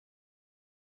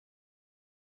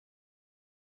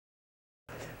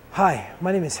Hi,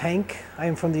 my name is Hank. I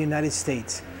am from the United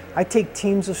States. I take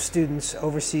teams of students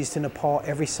overseas to Nepal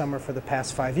every summer for the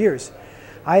past 5 years.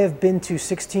 I have been to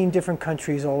 16 different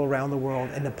countries all around the world,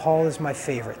 and Nepal is my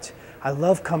favorite. I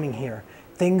love coming here.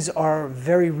 Things are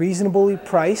very reasonably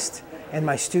priced, and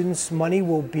my students' money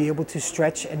will be able to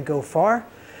stretch and go far.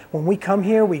 When we come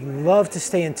here, we love to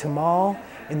stay in Thamel,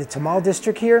 in the Thamel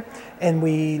district here, and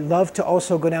we love to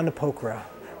also go down to Pokhara.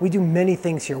 We do many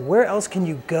things here. Where else can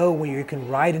you go where you can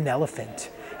ride an elephant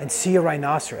and see a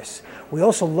rhinoceros? We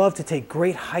also love to take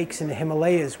great hikes in the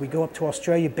Himalayas. We go up to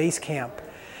Australia base camp,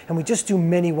 and we just do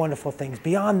many wonderful things.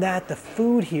 Beyond that, the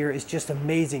food here is just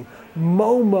amazing.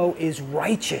 Momo is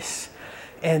righteous,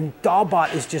 and dal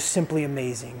bhat is just simply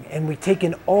amazing. And we take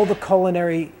in all the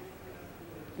culinary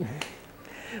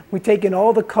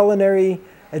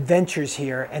adventures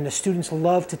here, and the students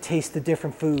love to taste the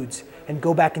different foods and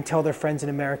go back and tell their friends in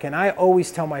America. And I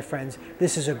always tell my friends,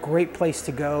 this is a great place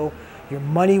to go. Your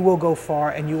money will go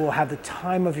far, and you will have the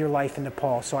time of your life in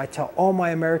Nepal. So I tell all my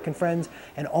American friends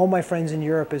and all my friends in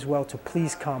Europe as well to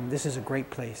please come. This is a great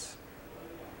place.